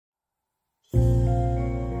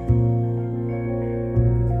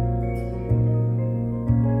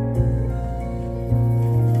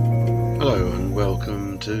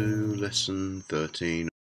Lesson 13.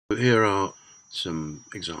 Here are some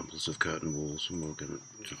examples of curtain walls, and we're going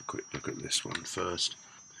to have a quick look at this one first.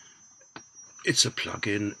 It's a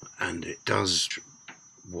plugin and it does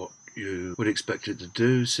what you would expect it to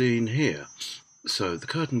do, seen here. So the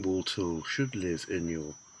curtain wall tool should live in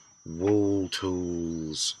your wall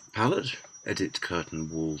tools palette. Edit curtain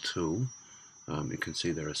wall tool. You can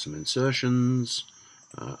see there are some insertions,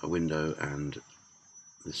 a window, and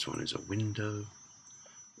this one is a window.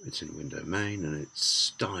 It's in window main and it's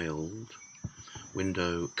styled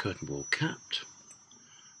window curtain wall capped,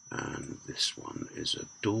 and this one is a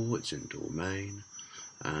door. It's in door main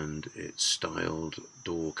and it's styled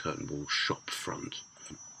door curtain wall shop front.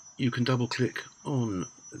 You can double click on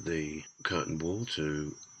the curtain wall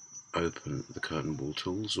to open the curtain wall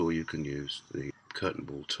tools, or you can use the curtain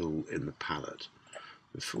wall tool in the palette.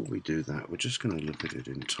 Before we do that, we're just going to look at it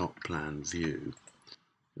in top plan view.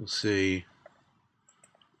 You'll see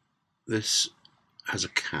this has a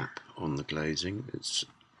cap on the glazing. It's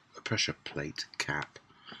a pressure plate cap,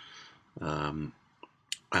 and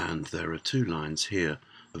there are two lines here.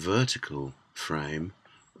 The vertical frame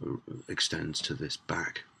extends to this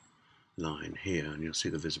back line here, and you'll see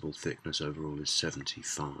the visible thickness overall is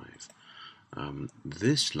 75.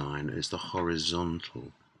 This line is the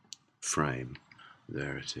horizontal frame.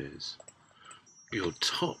 There it is. Your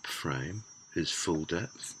top frame is full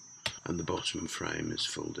depth, and the bottom frame is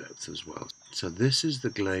full depth as well. So this is the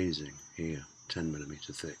glazing here,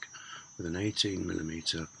 10mm thick, with an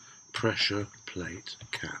 18mm pressure plate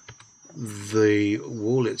cap. The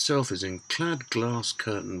wall itself is in clad glass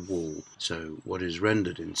curtain wall, so what is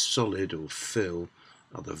rendered in solid or fill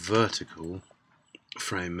are the vertical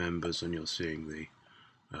frame members, and you're seeing the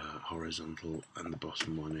horizontal and the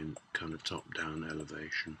bottom one in kind of top-down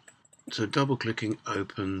elevation. So double clicking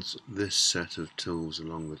opens this set of tools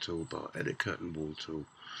along the toolbar. Edit curtain wall tool,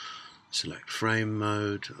 select frame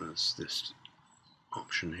mode, that's this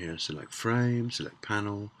option here. Select frame, select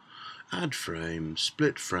panel, add frame,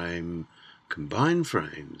 split frame, combine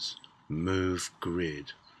frames, move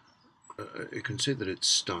grid. You can see that it's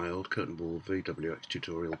styled curtain wall VWX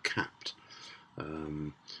tutorial capped,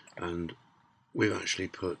 and we've actually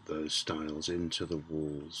put those styles into the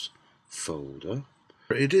walls folder.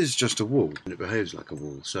 It is just a wall and it behaves like a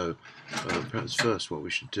wall, so perhaps first what we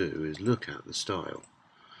should do is look at the style.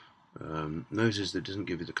 Notice that it doesn't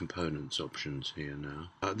give you the components options here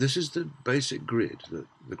now. This is the basic grid,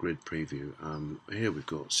 the grid preview. Here we've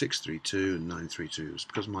got 632 and 932. It's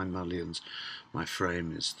because my mullions, my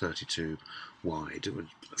frame is 32 wide.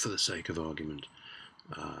 For the sake of argument,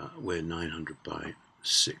 we're 900 by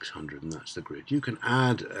 600, and that's the grid. You can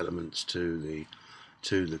add elements to the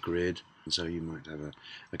grid, and so you might have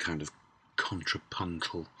a kind of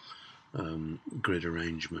contrapuntal grid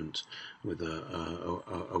arrangement with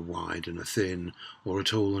a wide and a thin, or a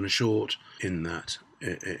tall and a short in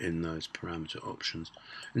those parameter options.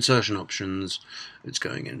 Insertion options, it's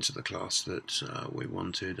going into the class that we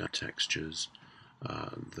wanted. Textures,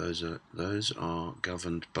 those are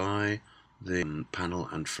governed by the panel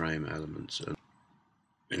and frame elements.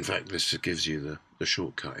 In fact, this gives you the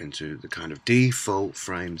shortcut into the kind of default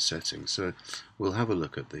frame settings. So we'll have a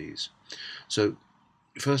look at these. So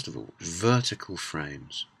first of all, vertical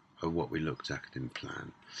frames are what we looked at in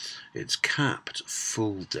plan. It's capped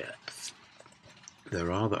full depth.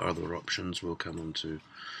 There are the other options we'll come on to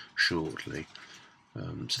shortly.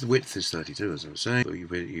 So the width is 32, as I was saying.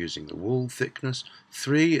 We're using the wall thickness.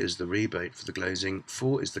 3 is the rebate for the glazing.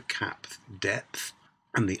 4 is the cap depth.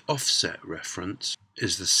 And the offset reference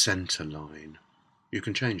is the center line. You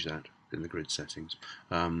can change that in the grid settings.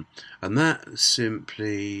 And that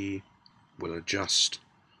simply will adjust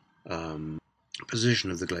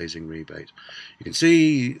position of the glazing rebate. You can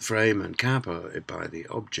see frame and cap are by the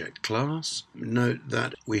object class. Note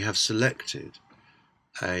that we have selected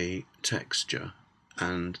a texture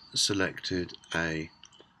and selected a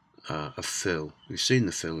fill. We've seen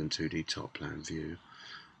the fill in 2D top plan view.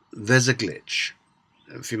 There's a glitch.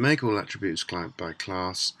 If you make all attributes by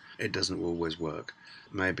class, it doesn't always work.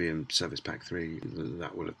 Maybe in Service Pack 3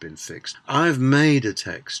 that will have been fixed. I've made a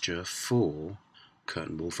texture for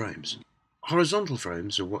curtain wall frames. Horizontal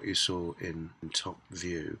frames are what you saw in top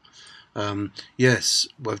view. Yes,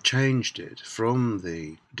 we've changed it from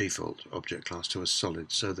the default object class to a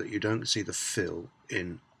solid so that you don't see the fill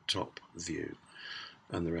in top view,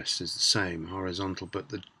 and the rest is the same, horizontal, but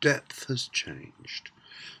the depth has changed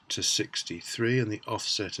to 63 and the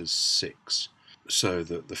offset is 6, so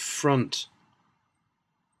that the front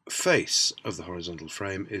face of the horizontal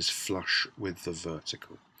frame is flush with the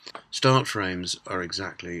vertical. Start frames are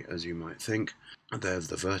exactly as you might think. They're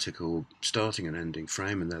the vertical starting and ending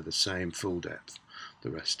frame, and they're the same full depth. The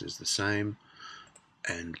rest is the same.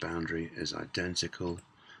 End boundary is identical.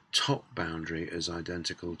 Top boundary is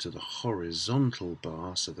identical to the horizontal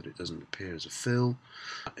bar, so that it doesn't appear as a fill,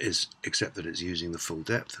 except that it's using the full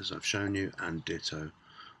depth as I've shown you, and ditto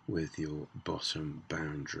with your bottom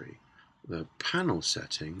boundary. The panel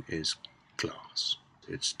setting is glass.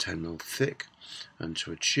 It's 10mm thick, and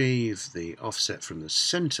to achieve the offset from the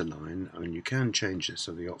center line, I mean, you can change this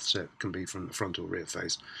so the offset can be from the front or rear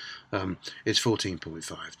face, it's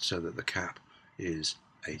 14.5, so that the cap is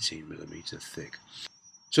 18mm thick.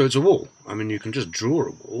 So it's a wall. I mean, you can just draw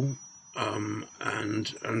a wall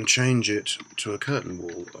and change it to a curtain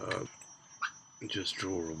wall. Just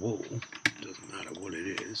draw a wall, doesn't matter what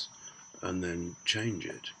it is, and then change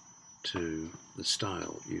it to the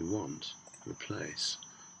style you want. Replace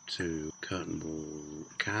to curtain wall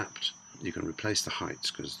capped. You can replace the heights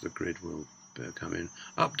because the grid will come in.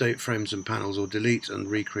 Update frames and panels, or delete and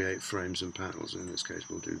recreate frames and panels. In this case,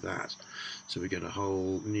 we'll do that. So we get a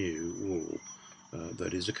whole new wall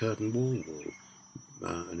that is a curtain wall,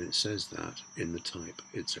 and it says that in the type.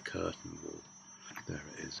 It's a curtain wall. There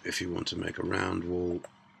it is. If you want to make a round wall,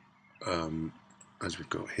 as we've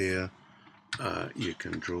got here, you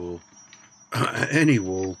can draw any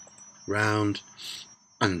wall round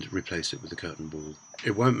and replace it with a curtain wall.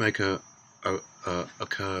 It won't make a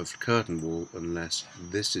curved curtain wall unless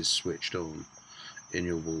this is switched on in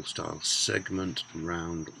your wall style. Segment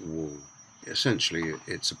round wall. Essentially,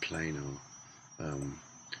 it's a planar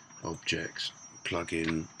object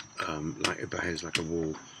plug-in, like it behaves like a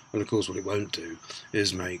wall. And of course, what it won't do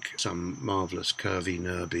is make some marvellous curvy,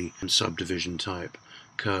 nerby subdivision type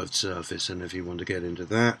curved surface. And if you want to get into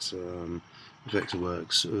that,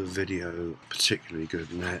 Vectorworks video, particularly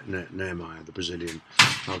good. Nehemiah, the Brazilian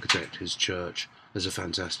architect, his church, is a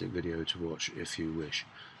fantastic video to watch if you wish.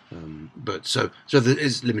 But so there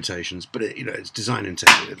is limitations, but it's design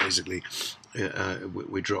intent. Basically,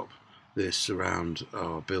 we drop this around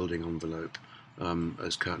our building envelope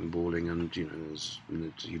as curtain walling, and as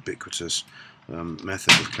the ubiquitous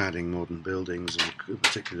method of cladding modern buildings, and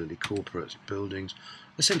particularly corporate buildings,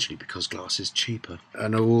 essentially because glass is cheaper,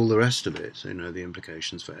 and all the rest of it. The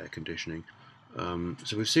implications for air conditioning.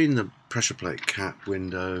 So we've seen the pressure plate cap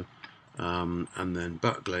window, and then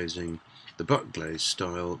butt glazing. The butt glaze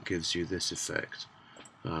style gives you this effect.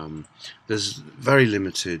 There's very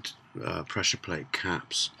limited pressure plate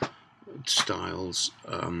caps styles,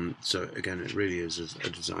 so again, it really is a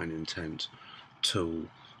design intent tool,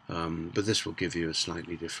 but this will give you a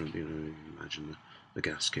slightly different, imagine the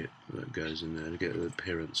gasket that goes in there to get the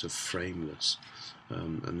appearance of frameless,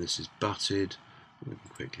 and this is butted. We can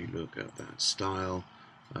quickly look at that style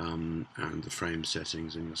and the frame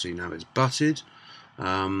settings, and you'll see now it's butted,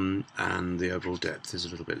 and the overall depth is a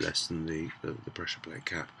little bit less than the pressure plate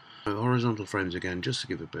cap. Horizontal frames, again, just to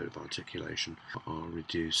give a bit of articulation, are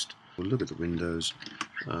reduced. We'll look at the windows.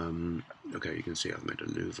 Okay, you can see I've made a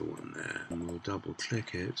louver one there, and we'll double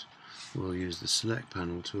click it. We'll use the select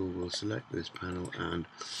panel tool. We'll select this panel and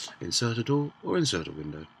insert a door or insert a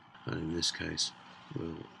window, and in this case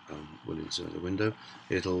we'll insert a window.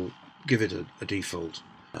 It'll give it a default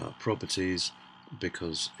properties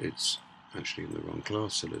because it's actually in the wrong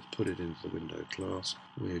class, so let's put it into the window class.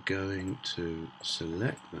 We're going to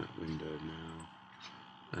select that window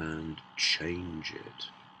now and change it.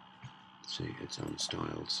 See, it's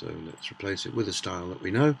unstyled, so let's replace it with a style that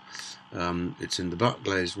we know. It's in the butt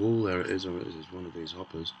glazed wall. There it is, or it is one of these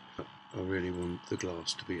hoppers. I really want the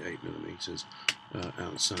glass to be 8mm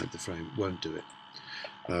outside the frame. Won't do it,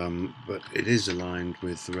 but it is aligned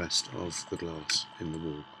with the rest of the glass in the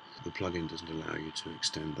wall. The plugin doesn't allow you to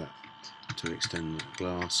extend that. To extend that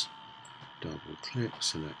glass, double click,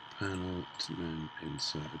 select panel, and then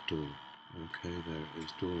insert a door. Okay, there it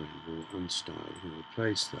is, door in wall, unstyled. We're going to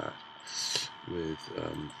replace that with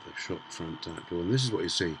the shop front type door, and this is what you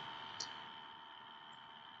see.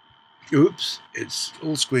 Oops, it's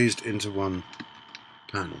all squeezed into one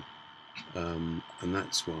panel, and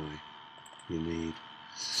that's why you need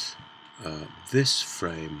this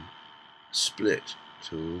frame split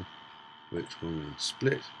tool, which will now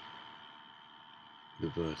split the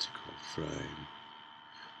vertical frame.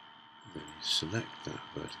 Then you select that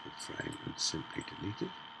vertical frame and simply delete it.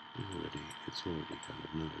 It's already kind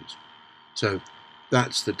of knows. So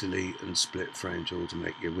that's the delete and split frame tool to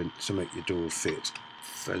make your door fit.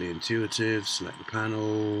 Fairly intuitive. Select the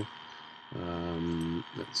panel.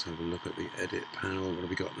 Let's have a look at the edit panel. What have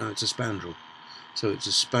we got? No, it's a spandrel. So it's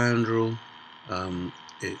a spandrel.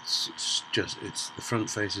 It's the front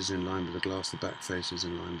face is in line with the glass, the back face is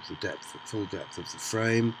in line with the full depth of the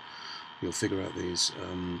frame. you'll figure out these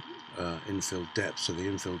infill depths. So the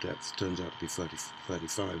infill depth turns out to be 35 with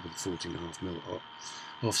a 14.5mm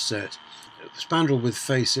offset. Spandrel with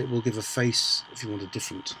face, it will give a face if you want a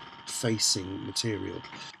different facing material.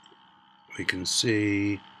 We can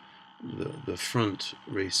see the front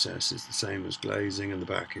recess is the same as glazing and the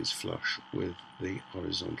back is flush with the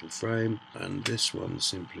horizontal frame, and this one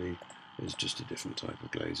simply is just a different type of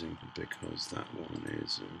glazing because that one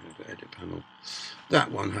is, I'm going to edit panel,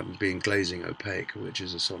 that one happens to be glazing opaque, which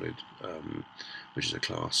is a solid, which is a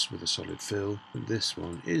class with a solid fill, and this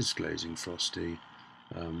one is glazing frosty,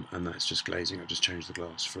 and that's just glazing. I've just changed the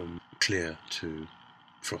glass from clear to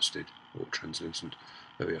frosted or translucent.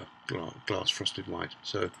 There we are, glass frosted white.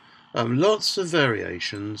 So lots of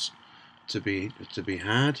variations to be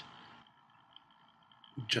had.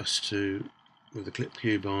 Just to, with the clip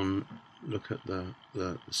cube on, look at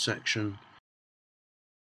the section.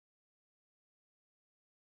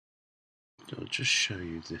 I'll just show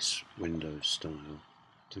you this window style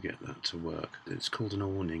to get that to work. It's called an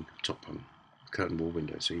awning top hung curtain wall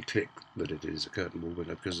window. So you click that it is a curtain wall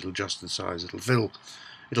window because it'll adjust the size. It'll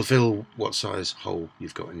fill what size hole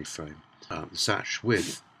you've got in your frame. The sash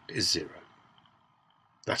width is 0.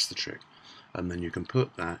 That's the trick. And then you can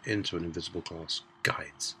put that into an invisible class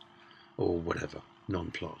guides or whatever,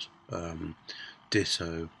 non-plot.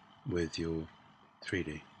 Ditto with your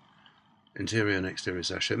 3D. Interior and exterior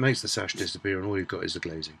sash. It makes the sash disappear and all you've got is the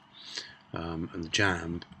glazing. And the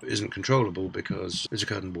jamb isn't controllable because it's a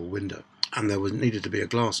curtain wall window. And there needed to be a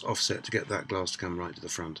glass offset to get that glass to come right to the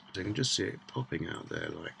front. So you can just see it popping out there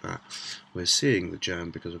like that. We're seeing the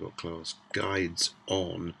jamb because I've got class guides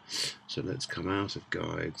on. So let's come out of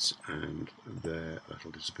guides and there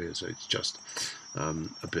that'll disappear. So it's just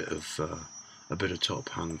a bit of top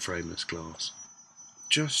hung frameless glass.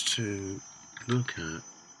 Just to look at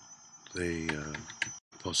the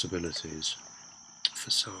possibilities,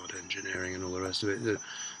 facade engineering and all the rest of it.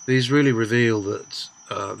 These really reveal that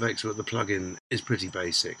Vectorworks, the plugin, is pretty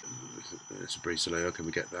basic. It's a Brisolet, okay,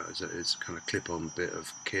 we get that. It's a kind of clip-on bit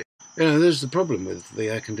of kit. You know, there's the problem with the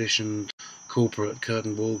air-conditioned corporate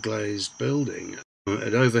curtain wall glazed building.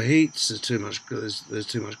 It overheats. There's too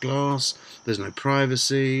much glass. There's no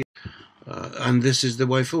privacy. And this is the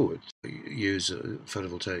way forward. Use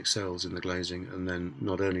photovoltaic cells in the glazing, and then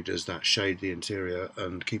not only does that shade the interior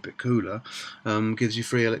and keep it cooler, gives you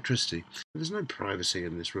free electricity. There's no privacy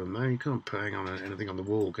in this room, man. You can't hang on anything on the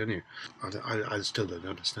wall, can you? I still don't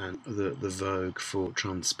understand the vogue for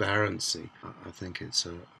transparency. I think it's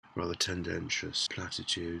a rather tendentious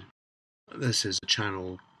platitude. This is a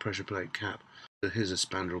channel pressure plate cap. Here's a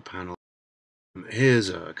spandrel panel. Here's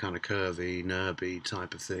a kind of curvy, nerby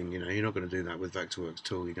type of thing. You know, you're not going to do that with Vectorworks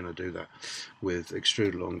tool. You're going to do that with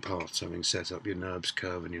extrude along paths, having set up your NURBS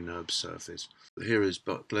curve and your NURBS surface. Here is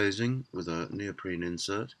butt glazing with a neoprene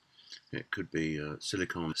insert. It could be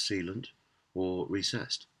silicone sealant or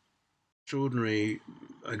recessed. Extraordinary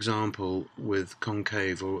example with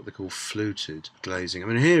concave or what they call fluted glazing. I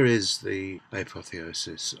mean, here is the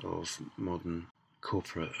apotheosis of modern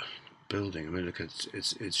corporate building. I mean, look at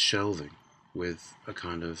it's shelving with a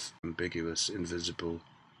kind of ambiguous, invisible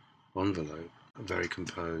envelope, very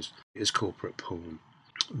composed. It's corporate porn,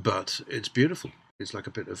 but it's beautiful. It's like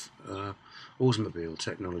a bit of automobile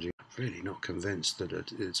technology. I'm really not convinced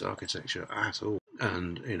that it's architecture at all.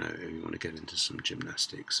 And, you know, if you want to get into some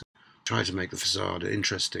gymnastics, try to make the facade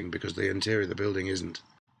interesting because the interior of the building isn't.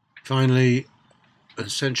 Finally, an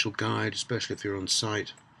essential guide, especially if you're on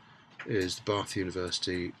site, is the Bath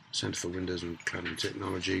University Centre for Windows and Cladding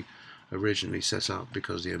Technology, originally set up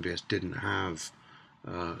because the MBS didn't have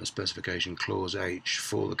a specification clause H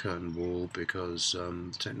for the curtain wall because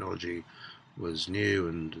the technology was new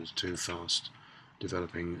and was too fast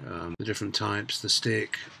developing. The different types, the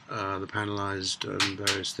stick, the panelised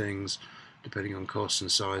various things, depending on cost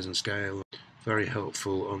and size and scale. Very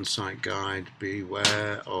helpful on-site guide.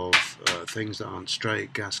 Beware of things that aren't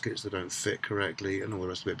straight, gaskets that don't fit correctly, and all the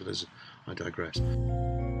rest of it, but I digress.